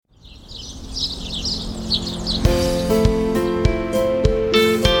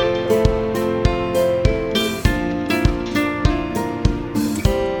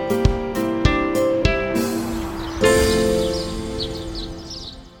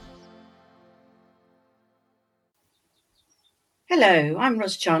Hello, I'm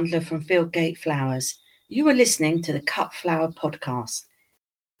Ros Chandler from Fieldgate Flowers. You are listening to the Cut Flower Podcast.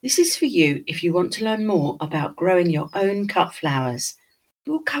 This is for you if you want to learn more about growing your own cut flowers.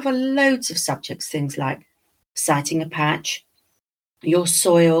 We'll cover loads of subjects, things like siting a patch, your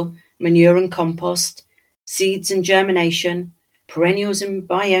soil, manure and compost, seeds and germination, perennials and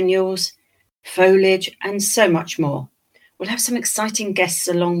biennials, foliage, and so much more. We'll have some exciting guests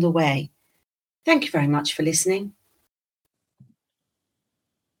along the way. Thank you very much for listening.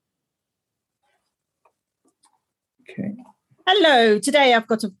 Okay. Hello, today I've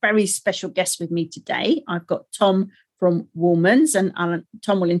got a very special guest with me today. I've got Tom from Woolmans, and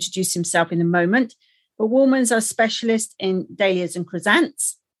Tom will introduce himself in a moment. But Woolmans are specialists in dahlias and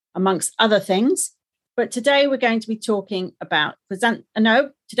chrysanthemums, amongst other things. But today we're going to be talking about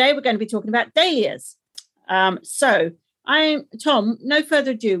dahlias. So I'm Tom, no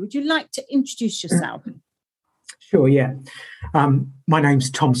further ado, would you like to introduce yourself? Sure, yeah. My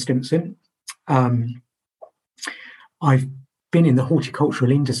name's Tom Stimpson. I've been in the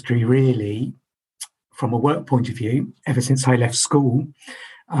horticultural industry really from a work point of view ever since I left school.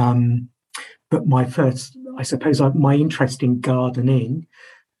 But my interest in gardening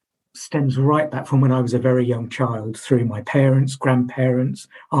stems right back from when I was a very young child through my parents, grandparents,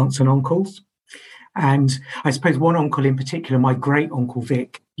 aunts and uncles. And I suppose one uncle in particular, my great uncle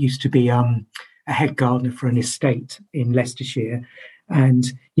Vic, used to be a head gardener for an estate in Leicestershire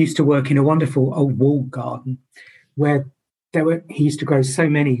and used to work in a wonderful old walled garden where he used to grow so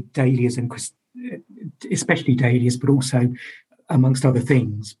many dahlias and especially dahlias, but also amongst other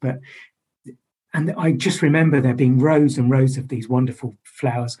things. And I just remember there being rows and rows of these wonderful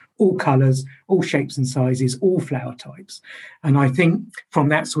flowers, all colours, all shapes and sizes, all flower types. And I think from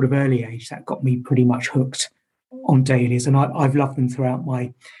that sort of early age, that got me pretty much hooked on dahlias. And I've loved them throughout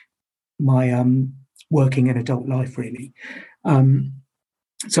my working and adult life, really.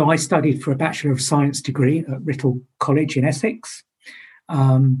 So I studied for a Bachelor of Science degree at Writtle College in Essex.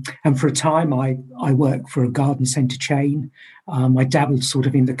 And for a time, I worked for a garden centre chain. I dabbled sort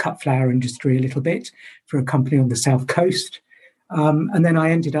of in the cut flower industry a little bit for a company on the south coast. And then I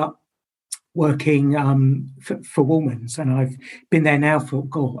ended up working for Woolmans, and I've been there now for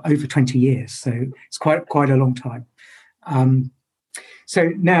over 20 years. So it's quite a long time. So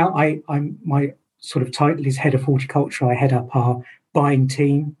now I'm my sort of title is Head of Horticulture. I head up our buying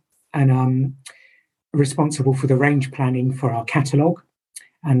team and responsible for the range planning for our catalogue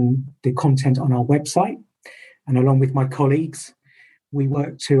and the content on our website. And along with my colleagues, we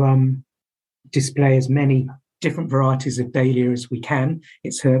work to display as many different varieties of dahlia as we can.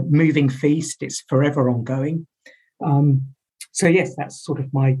 It's a moving feast. It's forever ongoing. So yes, that's sort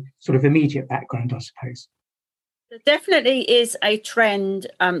of my sort of immediate background, I suppose. There definitely is a trend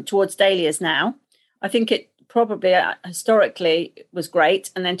towards dahlias now. I think it probably historically was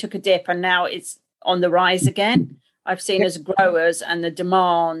great and then took a dip, and now it's on the rise again. I've seen as growers and the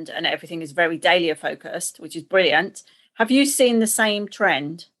demand and everything is very dahlia focused, which is brilliant. Have you seen the same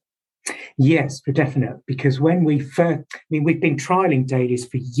trend? Yes, for definite, because when we've been trialling dahlias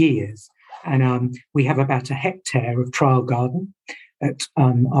for years, and we have about a hectare of trial garden at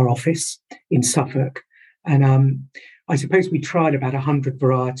our office in Suffolk. And I suppose we trial about 100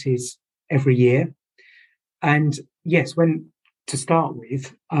 varieties every year. And yes, to start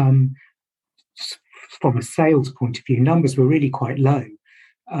with, from a sales point of view, numbers were really quite low.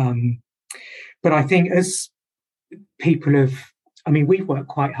 But I think as people we've worked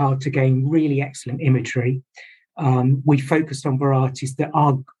quite hard to gain really excellent imagery. We focused on varieties that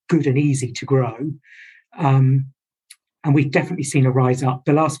are good and easy to grow. And we've definitely seen a rise up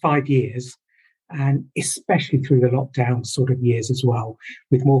the last 5 years, and especially through the lockdown sort of years as well,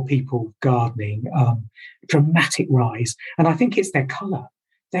 with more people gardening, dramatic rise. And I think it's their colour.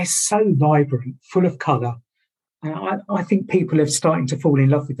 They're so vibrant, full of colour. And I think people are starting to fall in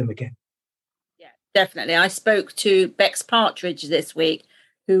love with them again. Yeah, definitely. I spoke to Bex Partridge this week,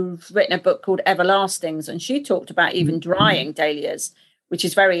 who's written a book called Everlastings, and she talked about even drying dahlias, which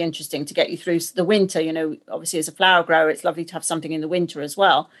is very interesting to get you through the winter. You know, obviously as a flower grower, it's lovely to have something in the winter as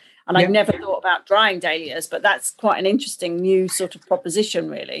well. And I never thought about drying dahlias, but that's quite an interesting new sort of proposition,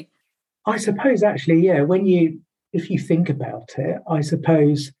 really. I suppose actually, yeah, if you think about it, I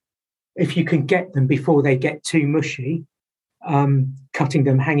suppose if you can get them before they get too mushy, cutting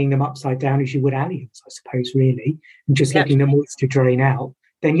them, hanging them upside down as you would alliums, I suppose, really, and just letting the moisture drain out,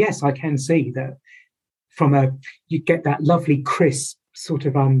 then yes, I can see that you get that lovely crisp sort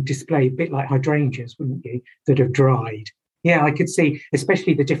of display, a bit like hydrangeas, wouldn't you, that have dried. Yeah, I could see,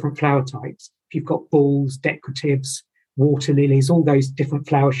 especially the different flower types. If you've got balls, decoratives, water lilies, all those different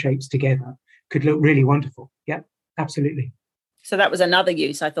flower shapes together could look really wonderful. Yeah, absolutely. So that was another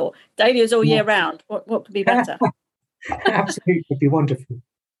use. I thought dahlias all year round. What could be better? Absolutely, it'd be wonderful.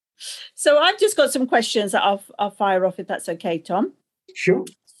 So I've just got some questions that I'll fire off if that's okay, Tom. Sure.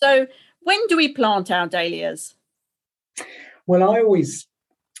 So when do we plant our dahlias? Well,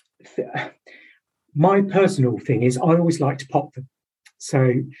 my personal thing is I always like to pot them.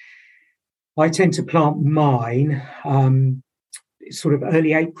 So I tend to plant mine sort of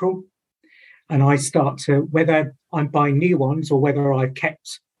early April. And I start to, whether I'm buying new ones or whether I've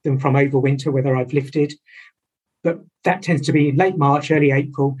kept them from over winter, whether I've lifted, but that tends to be late March, early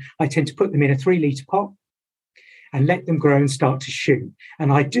April. I tend to put them in a 3-litre pot and let them grow and start to shoot.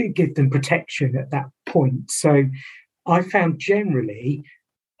 And I do give them protection at that point. So I found generally,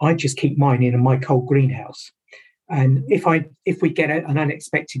 I just keep mine in my cold greenhouse. And if we get an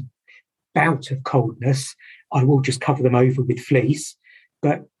unexpected bout of coldness, I will just cover them over with fleece.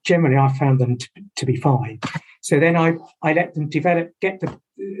 But generally, I found them to be fine. So then I let them develop, get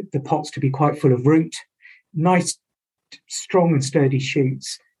the pots to be quite full of root, nice, strong and sturdy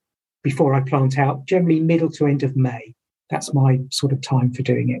shoots before I plant out, generally middle to end of May. That's my sort of time for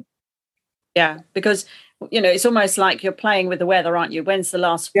doing it. Yeah, because, it's almost like you're playing with the weather, aren't you? When's the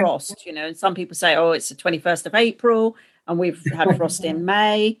last frost? And some people say, oh, it's the 21st of April and we've had frost in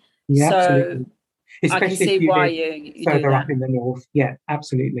May. Yeah, so absolutely. Especially I can see why you further do that. up in the north. Yeah,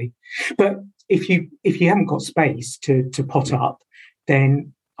 absolutely. But if you haven't got space to pot up,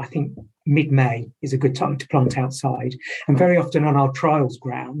 then I think mid-May is a good time to plant outside. And very often on our trials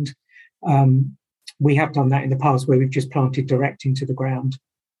ground, we have done that in the past where we've just planted direct into the ground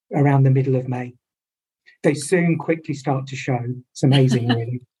around the middle of May. They soon quickly start to show. It's amazing,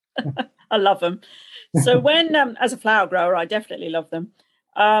 really. I love them. So when, as a flower grower, I definitely love them.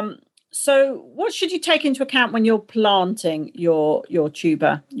 So what should you take into account when you're planting your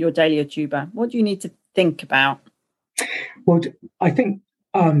tuber, your dahlia tuber? What do you need to think about? Well, I think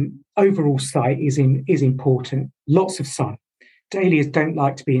overall sight is important. Lots of sun. Dahlias don't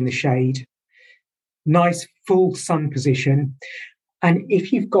like to be in the shade. Nice full sun position. And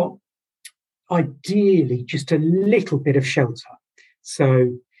if you've got ideally just a little bit of shelter.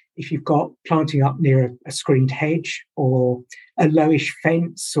 So if you've got planting up near a screened hedge or a lowish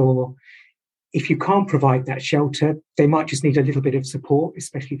fence, or if you can't provide that shelter, they might just need a little bit of support,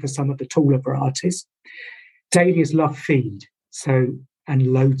 especially for some of the taller varieties. Dahlias love feed, and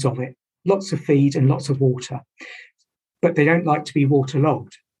loads of it. Lots of feed and lots of water. But they don't like to be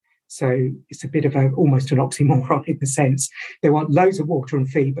waterlogged. So it's a bit of almost an oxymoron in the sense. They want loads of water and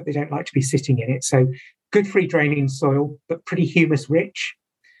feed, but they don't like to be sitting in it. So good free draining soil, but pretty humus rich.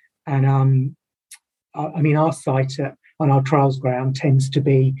 And our site on our trials ground tends to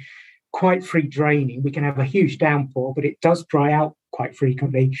be quite free draining. We can have a huge downpour, but it does dry out quite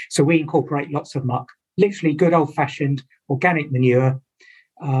frequently. So we incorporate lots of muck, literally good old fashioned organic manure.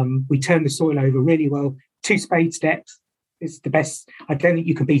 We turn the soil over really well. 2 spades depth is the best. I don't think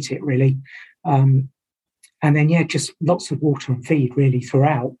you can beat it really. And then, just lots of water and feed really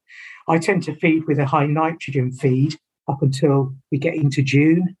throughout. I tend to feed with a high nitrogen feed up until we get into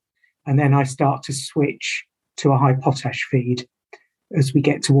June. And then I start to switch to a high potash feed as we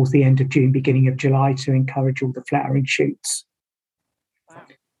get towards the end of June, beginning of July, to encourage all the flowering shoots. Wow.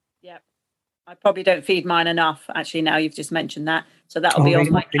 Yeah. I probably don't feed mine enough, actually, now you've just mentioned that. So that'll be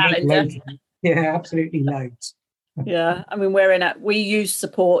on my calendar. Yeah, absolutely loads. Yeah, I mean, we use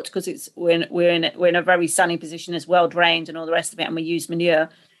support because we're in a very sunny position, as well drained and all the rest of it, and we use manure.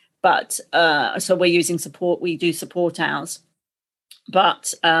 But so we're using support. We do support ours,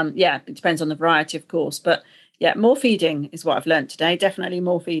 but it depends on the variety, of course. But yeah, more feeding is what I've learned today. Definitely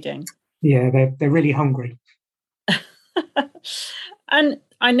more feeding. Yeah, they're really hungry. And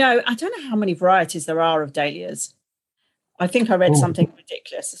I don't know how many varieties there are of dahlias. I think I read something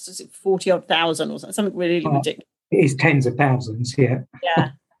ridiculous. This is 40,000 or something really ridiculous. It is tens of thousands, yeah. Yeah.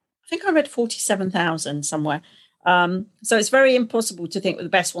 I think I read 47,000 somewhere. So it's very impossible to think of the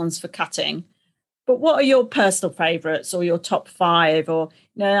best ones for cutting. But what are your personal favourites or your top 5? Or,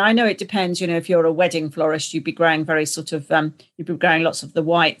 I know it depends, if you're a wedding florist, you'd be growing very sort of, you'd be growing lots of the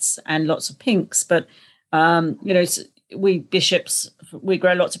whites and lots of pinks. But, we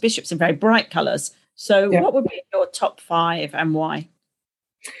grow lots of bishops in very bright colours. So what would be your top 5 and why?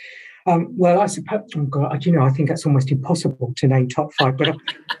 Well, I suppose, I think that's almost impossible to name top 5, but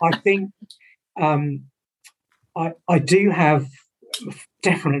I think I do have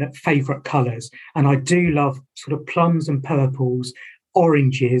definite favourite colours, and I do love sort of plums and purples,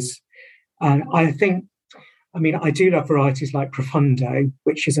 oranges, and I do love varieties like Profundo,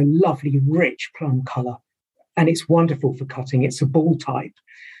 which is a lovely, rich plum colour, and it's wonderful for cutting. It's a ball type.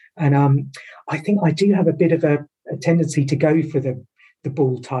 And I think I do have a bit of a a tendency to go for the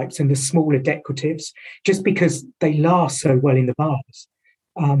ball types and the smaller decoratives, just because they last so well in the vase.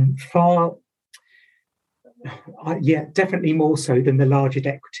 Definitely more so than the larger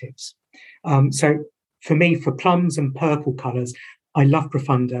decoratives. So for me, for plums and purple colours, I love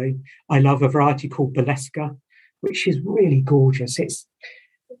Profundo. I love a variety called Bolesca, which is really gorgeous. It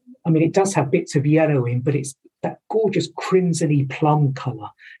does have bits of yellow in, but it's that gorgeous crimsony plum colour.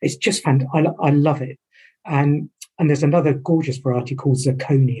 It's just fantastic. I love it. And there's another gorgeous variety called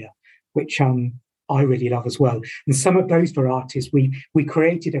Zirconia, which I really love as well. And some of those varieties, we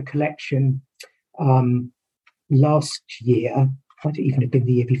created a collection last year. Might even have been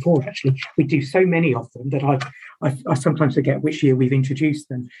the year before, actually. We do so many of them that I sometimes forget which year we've introduced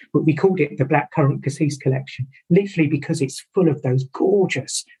them. But we called it the Blackcurrant Cassis collection, literally because it's full of those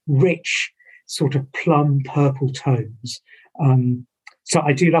gorgeous, rich, sort of plum purple tones. So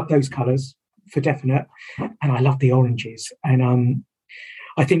I do love those colours for definite, and I love the oranges. And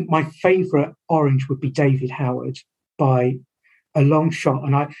I think my favourite orange would be David Howard by a long shot.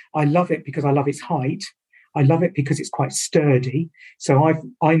 And I love it because I love its height. I love it because it's quite sturdy. So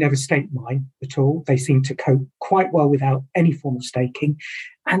I never stake mine at all. They seem to cope quite well without any form of staking.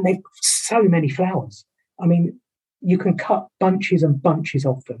 And they've so many flowers. I mean, you can cut bunches and bunches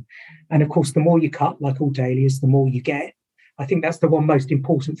of them. And of course, the more you cut, like all dahlias, the more you get. I think that's the one most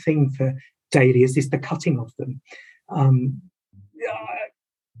important thing for dahlias is the cutting of them.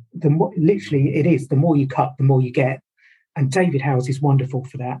 Literally, it is. The more you cut, the more you get. And David Howard's is wonderful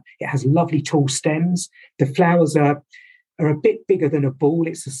for that. It has lovely tall stems. The flowers are a bit bigger than a ball.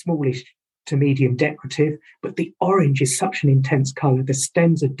 It's a smallish to medium decorative, but the orange is such an intense colour. The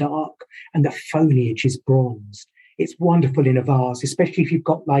stems are dark and the foliage is bronzed. It's wonderful in a vase, especially if you've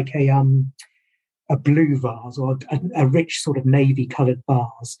got like a blue vase or a rich sort of navy coloured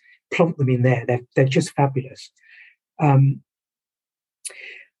vase. Plonk them in there. They're just fabulous. And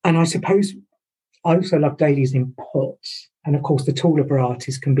I suppose I also love dahlias in pots. And of course, the taller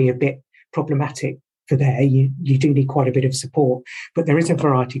varieties can be a bit problematic for there. You do need quite a bit of support. But there is a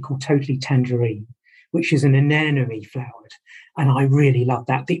variety called Totally Tangerine, which is an anemone flowered. And I really love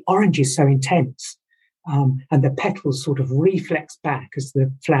that. The orange is so intense. And the petals sort of reflex back as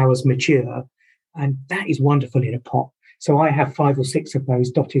the flowers mature. And that is wonderful in a pot. So I have 5 or 6 of those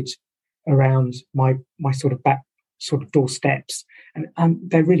dotted around my sort of back sort of doorsteps. And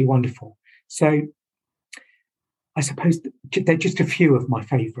they're really wonderful. So I suppose they're just a few of my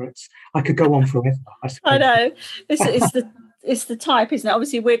favourites. I could go on forever. I know. It's the type, isn't it?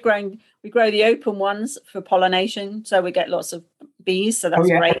 Obviously, we grow the open ones for pollination, so we get lots of bees. So that's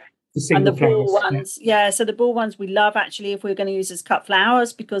great. And the ball ones, so the ball ones we love actually if we're going to use as cut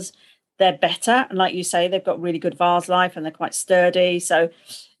flowers because they're better. And like you say, they've got really good vase life and they're quite sturdy. So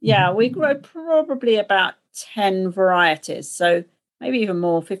we grow probably about 10 varieties. So maybe even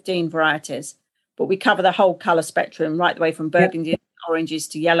more, 15 varieties. But we cover the whole colour spectrum, right the way from burgundy, oranges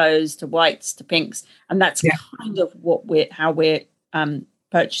to yellows to whites to pinks. And that's kind of how we're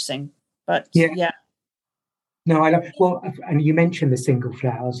purchasing. But No, I love. Well, and you mentioned the single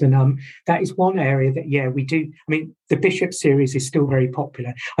flowers, and that is one area that we do. I mean, the Bishop series is still very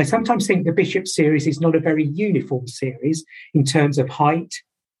popular. I sometimes think the Bishop series is not a very uniform series in terms of height.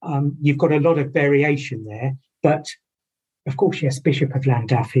 You've got a lot of variation there, but of course, yes, Bishop of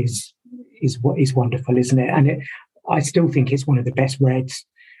Llandaff is wonderful, isn't it? And I still think it's one of the best reds.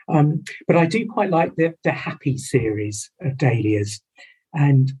 But I do quite like the Happy series of dahlias,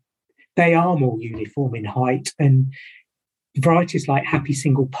 and they are more uniform in height. And varieties like Happy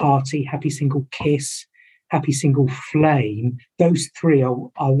Single Party, Happy Single Kiss, Happy Single Flame, those 3 are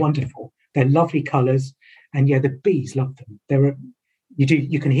wonderful. They're lovely colours, and the bees love them.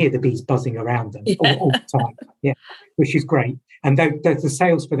 You can hear the bees buzzing around them all the time, which is great. And the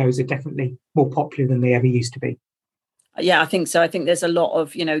sales for those are definitely more popular than they ever used to be. Yeah, I think so. I think there's a lot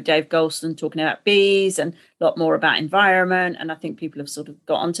of, Dave Golston talking about bees and a lot more about environment. And I think people have sort of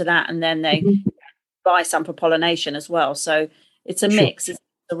got onto that, and then they buy some for pollination as well. So it's a mix. It's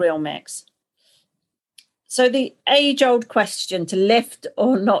a real mix. So the age-old question, to lift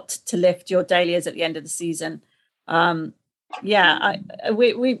or not to lift your dahlias at the end of the season. I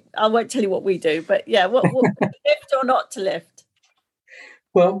won't tell you what we do, but what lift or not to lift?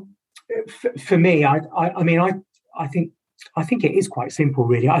 Well, for me, I think it is quite simple,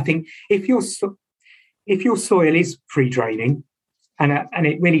 really. I think if your soil is free draining, and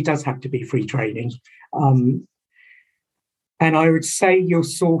it really does have to be free draining, and I would say you're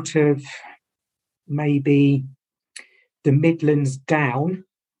sort of maybe the Midlands down.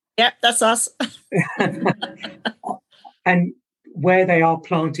 Yep, that's us. And where they are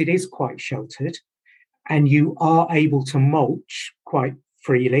planted is quite sheltered. and you are able to mulch quite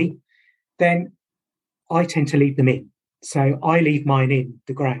freely, then I tend to leave them in. So I leave mine in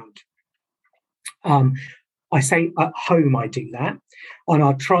the ground. I say at home I do that. On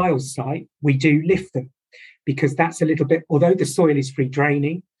our trials site, we do lift them because that's a little bit, although the soil is free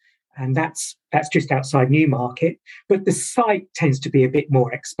draining, and that's just outside Newmarket, but the site tends to be a bit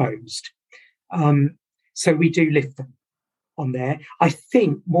more exposed. So we do lift them on there. I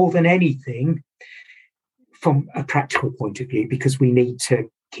think more than anything, from a practical point of view, because we need to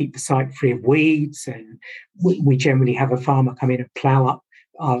keep the site free of weeds, and we generally have a farmer come in and plough up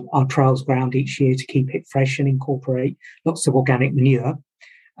our trials ground each year to keep it fresh and incorporate lots of organic manure.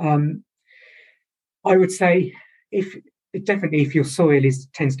 I would say if your soil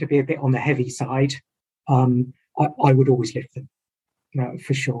tends to be a bit on the heavy side, I would always lift them,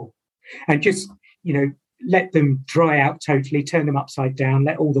 for sure. And just, let them dry out totally, turn them upside down,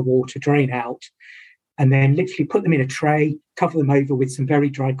 let all the water drain out, and then literally put them in a tray, cover them over with some very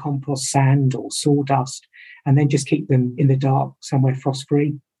dry compost, sand or sawdust, and then just keep them in the dark somewhere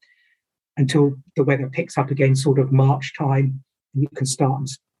frost-free until the weather picks up again, sort of March time, and you can start and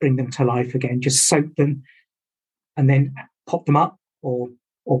bring them to life again. Just soak them and then pop them up or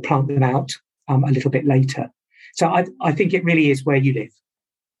plant them out a little bit later. So I think it really is where you live.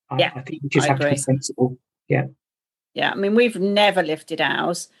 I think you just have to be sensible. Yeah. Yeah, I mean, we've never lifted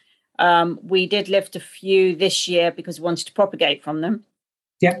ours. We did lift a few this year because we wanted to propagate from them.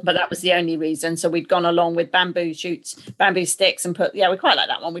 Yeah. But that was the only reason. So we'd gone along with bamboo shoots, bamboo sticks, and we quite like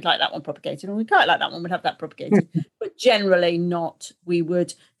that one. We'd like that one propagated, and we quite like that one. We'd have that propagated. But generally not. We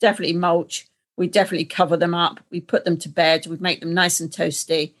would definitely mulch. We'd definitely cover them up. We put them to bed. We'd make them nice and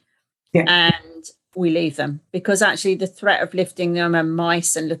toasty. Yeah. And we leave them, because actually the threat of lifting them and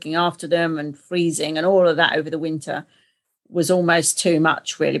mice and looking after them and freezing and all of that over the winter was almost too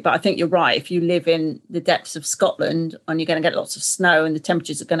much, really. But I think you're right. If you live in the depths of Scotland and you're going to get lots of snow and the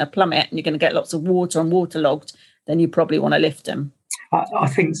temperatures are going to plummet and you're going to get lots of water and waterlogged, then you probably want to lift them. I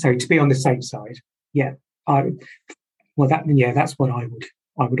think so, to be on the safe side. Yeah. That's what I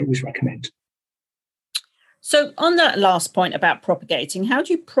would always recommend. So on that last point about propagating, how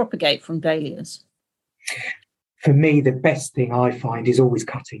do you propagate from dahlias? For me, the best thing I find is always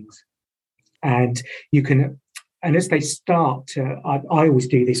cuttings. And you can, and as they start to, I always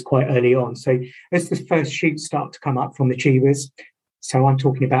do this quite early on. So as the first shoots start to come up from the tubers, so I'm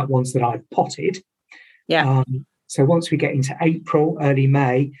talking about ones that I've potted. Yeah. So once we get into April, early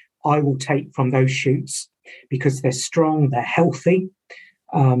May, I will take from those shoots because they're strong, they're healthy.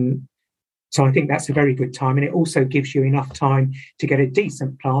 So I think that's a very good time. And it also gives you enough time to get a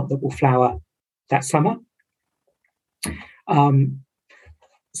decent plant that will flower that summer. I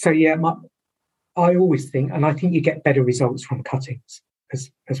always think, and I think you get better results from cuttings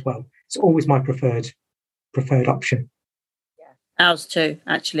as well. It's always my preferred option. Yeah, ours too,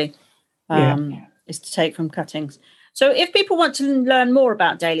 actually, is to take from cuttings. So if people want to learn more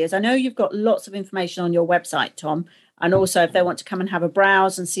about dahlias, I know you've got lots of information on your website, Tom, and also if they want to come and have a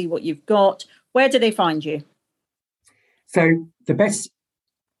browse and see what you've got, where do they find you? So the best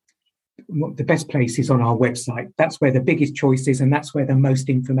place is on our website. That's where the biggest choice is, and that's where the most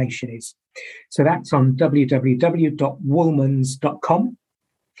information is. So that's on www.woolmans.com.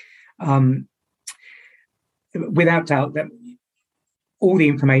 Without doubt, that all the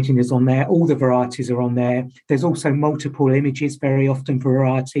information is on there. All the varieties are on there. There's also multiple images, very often for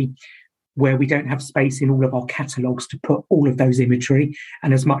variety, where we don't have space in all of our catalogues to put all of those imagery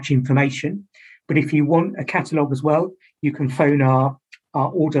and as much information. But if you want a catalogue as well, you can phone our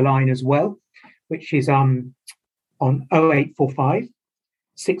order line as well, which is on 0845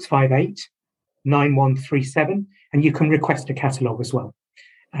 658 9137, and you can request a catalogue as well.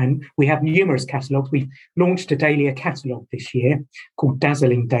 And we have numerous catalogues. We've launched a Dahlia catalogue this year called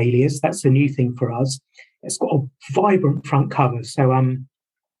Dazzling Dahlias. That's a new thing for us. It's got a vibrant front cover, so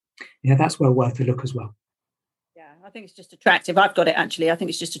that's well worth a look as well. Yeah, I think it's just attractive. I've got it actually. I think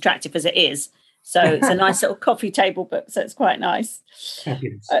it's just attractive as it is. So it's a nice little coffee table book, so it's quite nice.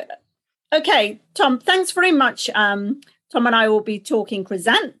 Fabulous. Okay, Tom, thanks very much. Tom and I will be talking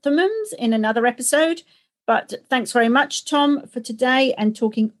chrysanthemums in another episode, but thanks very much, Tom, for today and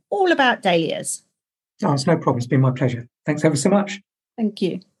talking all about dahlias. Oh, it's no problem. It's been my pleasure. Thanks ever so much. Thank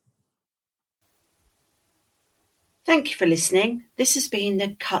you. Thank you for listening. This has been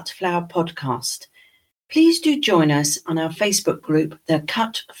the Cut Flower Podcast. Please do join us on our Facebook group, the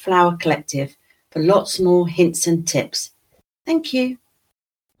Cut Flower Collective, for lots more hints and tips. Thank you.